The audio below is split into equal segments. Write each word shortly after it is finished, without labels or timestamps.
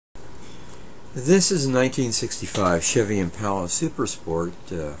This is a 1965 Chevy Impala Super Sport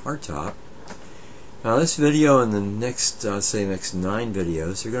hardtop. Now this video and the next, I'd say next 9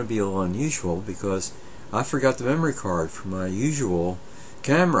 videos are going to be a little unusual because I forgot the memory card for my usual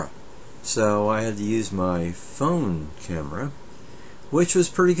camera. So I had to use my phone camera, which was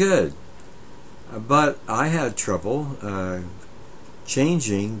pretty good. But I had trouble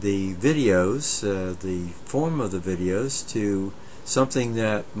changing the videos, the form of the videos, to something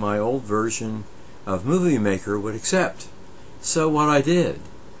that my old version of Movie Maker would accept. So what I did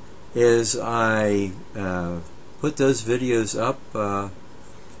is I put those videos up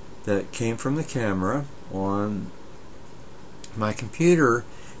that came from the camera on my computer,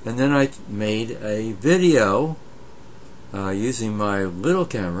 and then I made a video using my little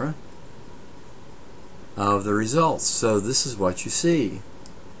camera of the results. So this is what you see.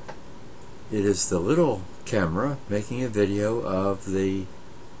 It is the little camera making a video of the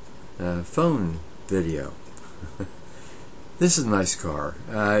phone video. This is a nice car.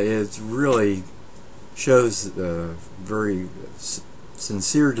 It really shows very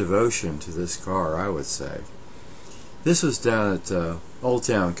sincere devotion to this car, I would say. This was down at Old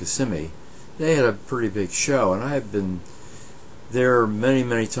Town Kissimmee. They had a pretty big show, and I had been there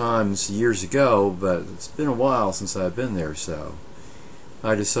many times years ago, but it's been a while since I've been there, so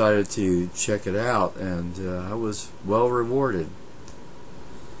I decided to check it out, and I was well rewarded.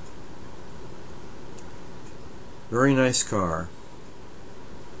 Very nice car.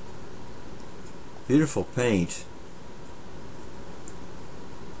 Beautiful paint.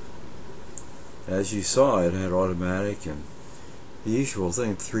 As you saw, it had automatic and the usual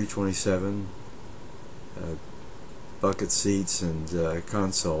thing, 327 bucket seats and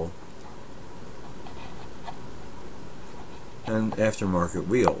console, and aftermarket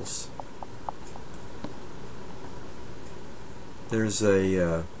wheels. There's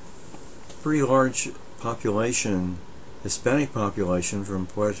a pretty large population, Hispanic population from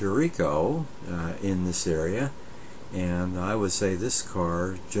Puerto Rico in this area, and I would say this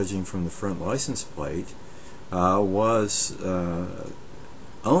car, judging from the front license plate, was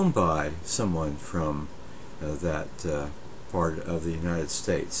owned by someone from that part of the United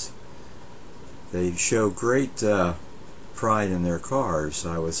States. They show great pride in their cars,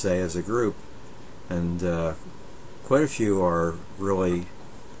 I would say, as a group, and quite a few are really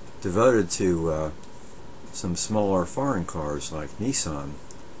devoted to some smaller foreign cars like Nissan.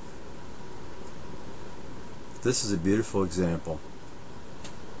 This is a beautiful example.